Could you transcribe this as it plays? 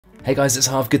Hey guys, it's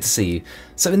Harv, good to see you.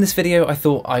 So in this video I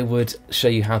thought I would show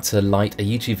you how to light a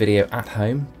YouTube video at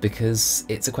home because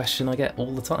it's a question I get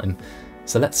all the time.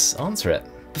 So let's answer it.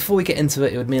 Before we get into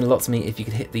it, it would mean a lot to me if you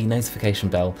could hit the notification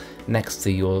bell next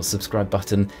to your subscribe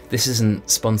button. This isn't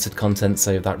sponsored content,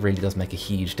 so that really does make a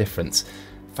huge difference.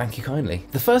 Thank you kindly.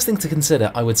 The first thing to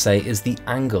consider, I would say, is the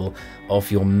angle of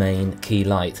your main key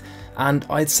light. And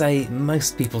I'd say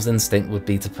most people's instinct would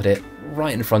be to put it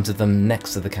right in front of them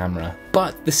next to the camera.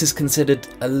 But this is considered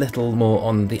a little more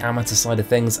on the amateur side of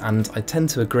things, and I tend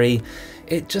to agree.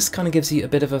 It just kind of gives you a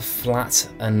bit of a flat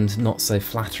and not so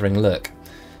flattering look.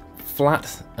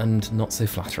 Flat and not so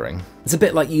flattering. It's a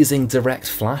bit like using direct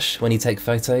flash when you take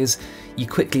photos. You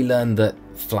quickly learn that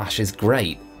flash is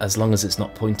great as long as it's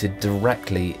not pointed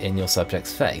directly in your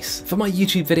subject's face. For my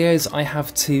YouTube videos, I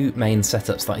have two main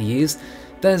setups that I use.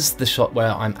 There's the shot where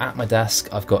I'm at my desk,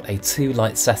 I've got a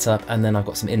 2-light setup, and then I've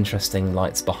got some interesting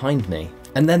lights behind me.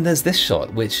 And then there's this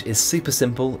shot, which is super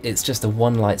simple. It's just a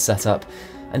 1-light setup.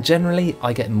 And generally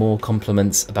I get more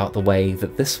compliments about the way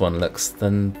that this one looks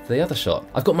than the other shot.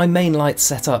 I've got my main light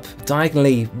set up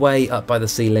diagonally way up by the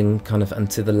ceiling, kind of, and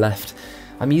to the left.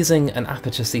 I'm using an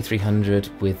Aperture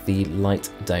C300 with the Light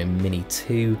Dome Mini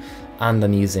 2, and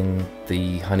I'm using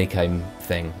the honeycomb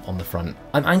thing on the front.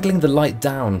 I'm angling the light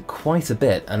down quite a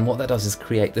bit, and what that does is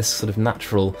create this sort of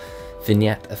natural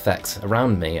vignette effect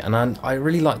around me, and I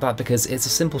really like that because it's a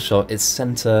simple shot, it's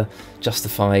center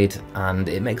justified, and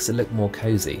it makes it look more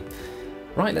cozy.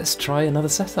 Right, let's try another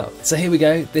setup. So here we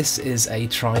go, this is a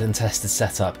tried and tested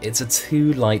setup. It's a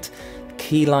 2-light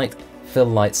key light fill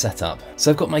light setup.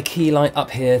 So I've got my key light up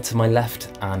here to my left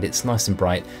and it's nice and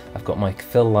bright. I've got my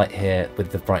fill light here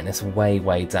with the brightness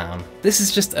way down. This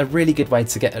is just a really good way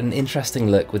to get an interesting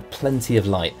look with plenty of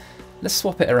light. Let's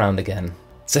swap it around again.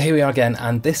 So here we are again,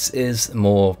 and this is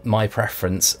more my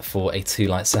preference for a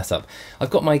 2-light setup. I've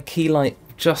got my key light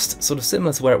just sort of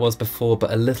similar to where it was before,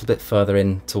 but a little bit further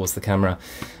in towards the camera.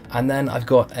 And then I've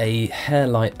got a hair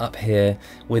light up here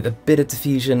with a bit of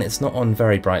diffusion. It's not on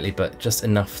very brightly, but just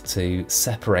enough to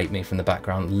separate me from the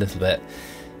background a little bit.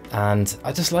 And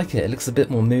I just like it. It looks a bit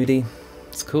more moody.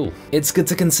 It's cool. It's good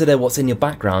to consider what's in your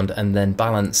background and then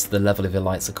balance the level of your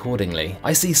lights accordingly.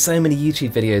 I see so many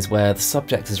YouTube videos where the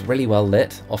subject is really well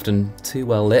lit, often too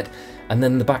well lit, and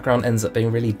then the background ends up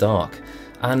being really dark.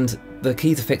 And the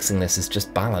key to fixing this is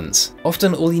just balance.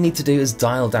 Often all you need to do is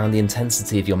dial down the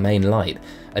intensity of your main light,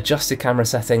 adjust your camera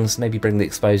settings, maybe bring the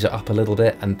exposure up a little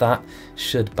bit, and that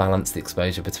should balance the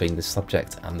exposure between the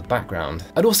subject and the background.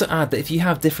 I'd also add that if you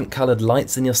have different coloured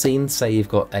lights in your scene, say you've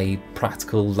got a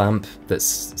practical lamp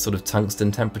that's sort of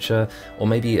tungsten temperature, or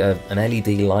maybe an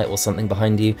LED light or something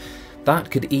behind you,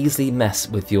 that could easily mess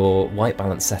with your white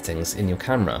balance settings in your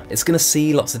camera. It's going to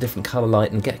see lots of different colour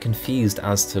light and get confused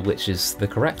as to which is the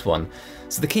correct one.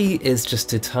 So the key is just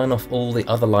to turn off all the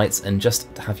other lights and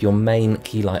just have your main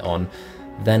key light on,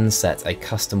 then set a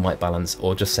custom white balance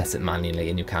or just set it manually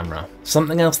in your camera.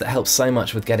 Something else that helps so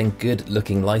much with getting good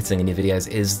looking lighting in your videos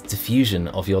is diffusion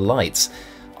of your lights.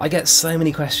 I get so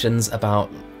many questions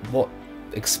about what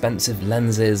expensive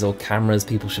lenses or cameras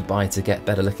people should buy to get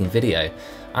better looking video,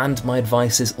 and my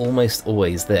advice is almost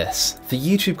always this. For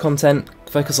YouTube content,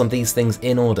 focus on these things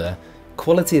in order: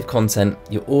 quality of content,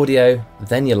 your audio,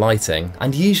 then your lighting,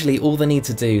 and usually all they need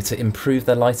to do to improve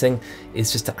their lighting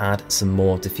is just to add some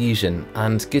more diffusion.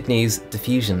 And good news,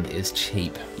 diffusion is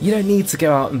cheap. You don't need to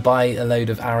go out and buy a load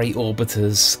of Arri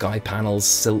orbiters, sky panels,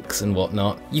 silks and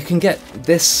whatnot. You can get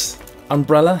this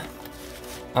umbrella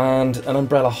and an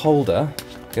umbrella holder,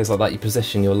 goes like that. You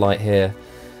position your light here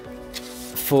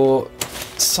for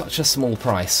such a small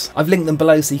price. I've linked them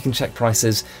below so you can check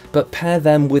prices, but pair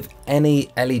them with any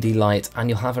LED light and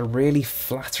you'll have a really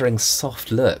flattering, soft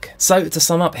look. So to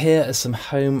sum up, here are some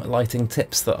home lighting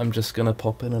tips that I'm just gonna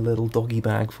pop in a little doggy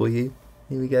bag for you.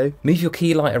 Here we go. Move your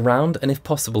key light around, and if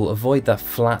possible, avoid that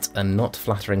flat and not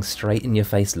flattering straight in your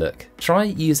face look. Try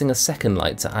using a second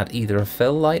light to add either a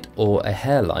fill light or a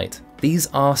hair light. These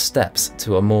are steps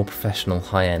to a more professional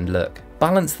high-end look.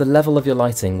 Balance the level of your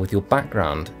lighting with your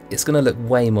background. It's going to look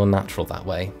way more natural that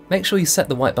way. Make sure you set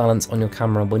the white balance on your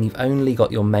camera when you've only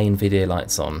got your main video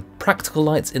lights on. Practical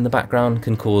lights in the background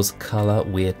can cause colour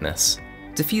weirdness.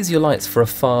 Diffuse your lights for a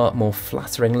far more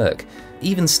flattering look.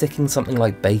 Even sticking something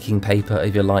like baking paper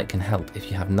over your light can help if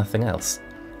you have nothing else.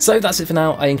 So that's it for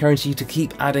now. I encourage you to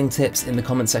keep adding tips in the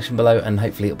comment section below, and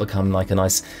hopefully it'll become like a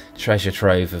nice treasure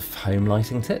trove of home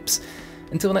lighting tips.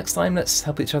 Until next time, let's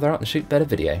help each other out and shoot better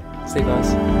video. See you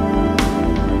guys.